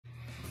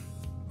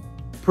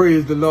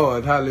Praise the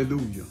Lord.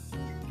 Hallelujah.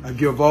 I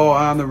give all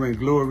honor and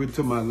glory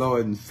to my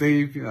Lord and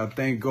Savior. I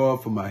thank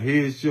God for my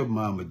headship,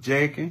 Mama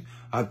Jackie.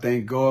 I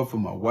thank God for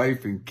my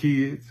wife and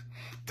kids.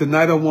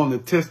 Tonight I want to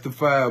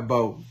testify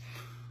about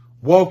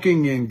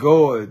walking in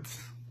God's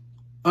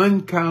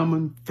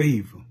uncommon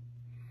favor.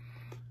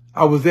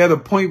 I was at a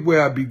point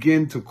where I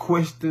began to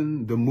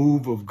question the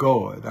move of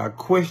God. I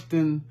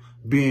questioned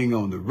being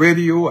on the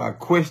radio. I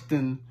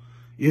questioned,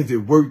 is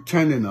it worth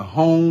turning a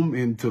home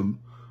into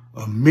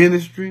a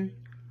ministry?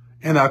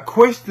 And I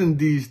questioned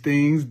these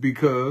things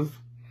because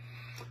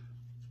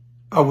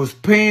I was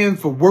paying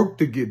for work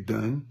to get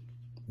done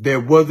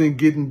that wasn't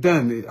getting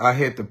done. I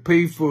had to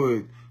pay for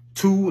it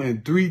 2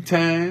 and 3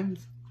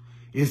 times.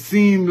 It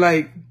seemed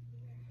like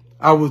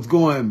I was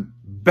going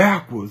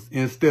backwards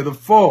instead of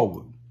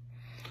forward.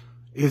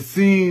 It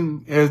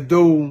seemed as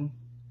though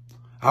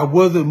I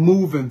wasn't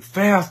moving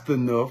fast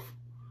enough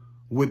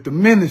with the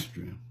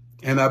ministry.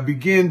 And I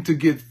began to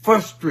get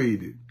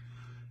frustrated.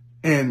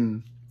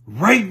 And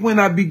right when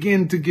I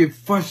began to get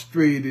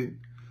frustrated,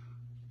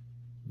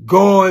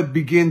 God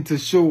began to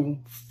show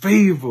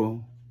favor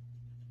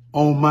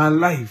on my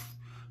life.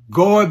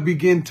 God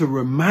began to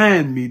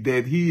remind me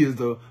that He is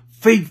a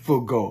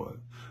faithful God.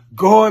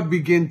 God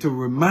began to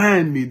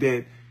remind me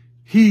that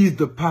He's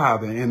the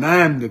potter and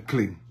I'm the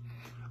clay.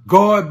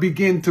 God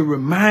began to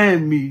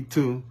remind me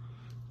to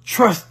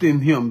trust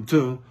in Him,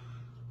 to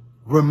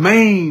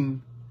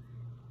remain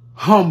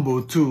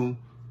humble, to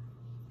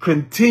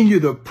continue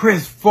to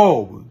press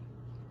forward.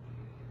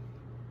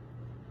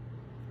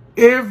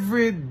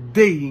 Every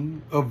day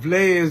of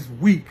last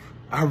week,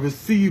 I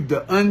received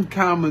the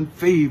uncommon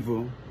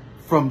favor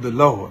from the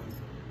Lord.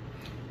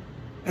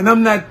 And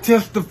I'm not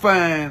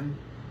testifying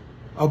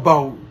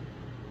about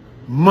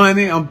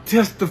money. I'm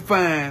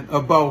testifying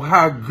about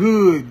how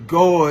good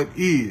God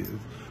is.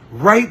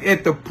 Right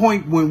at the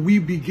point when we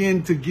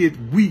begin to get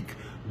weak,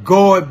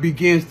 God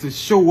begins to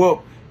show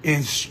up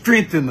and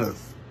strengthen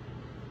us.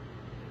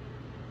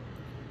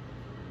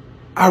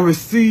 I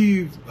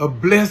received a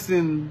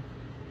blessing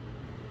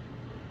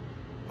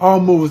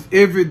almost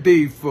every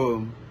day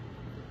for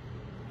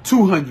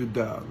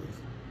 $200,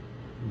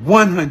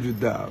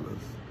 $100.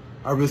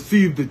 I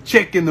received a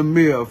check in the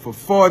mail for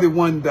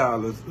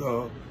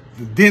 $41.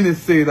 The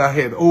dentist said I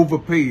had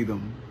overpaid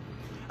him.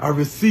 I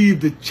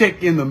received a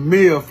check in the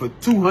mail for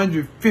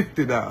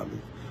 $250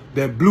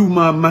 that blew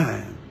my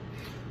mind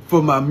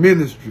for my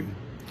ministry.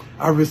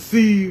 I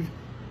received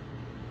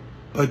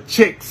a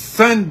check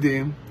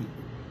Sunday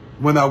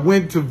when I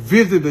went to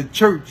visit a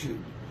church.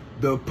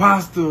 The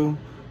apostle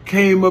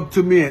came up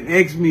to me and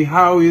asked me,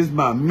 how is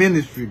my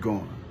ministry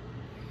going?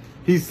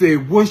 He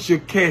said, what's your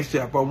cash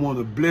app? I want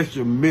to bless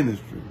your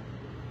ministry.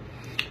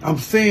 I'm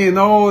saying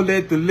all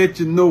that to let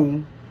you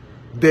know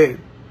that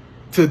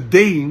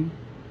today,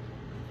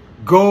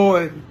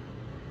 God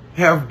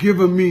have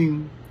given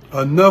me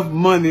enough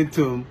money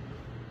to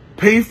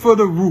pay for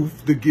the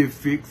roof to get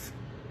fixed.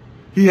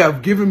 He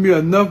have given me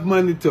enough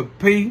money to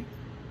pay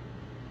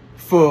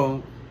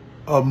for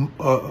an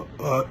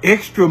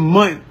extra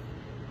month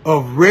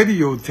of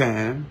radio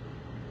time.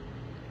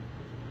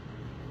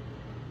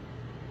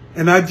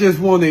 And I just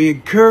want to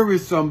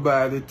encourage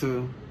somebody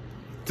to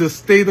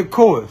stay the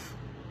course.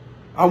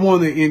 I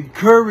want to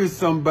encourage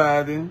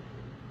somebody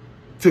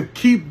to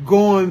keep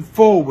going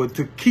forward,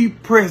 to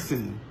keep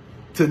pressing,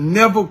 to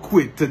never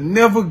quit, to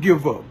never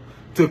give up,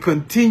 to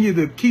continue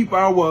to keep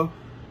our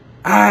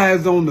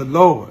eyes on the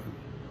Lord.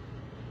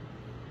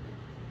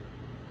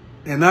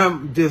 And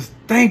I'm just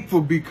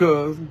thankful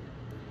because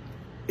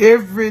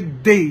every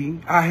day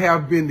I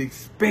have been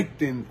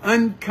expecting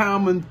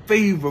uncommon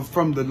favor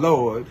from the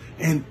Lord,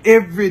 and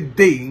every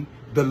day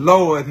the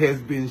Lord has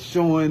been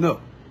showing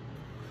up.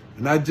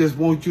 And I just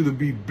want you to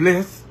be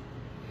blessed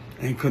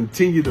and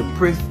continue to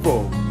press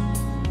forward.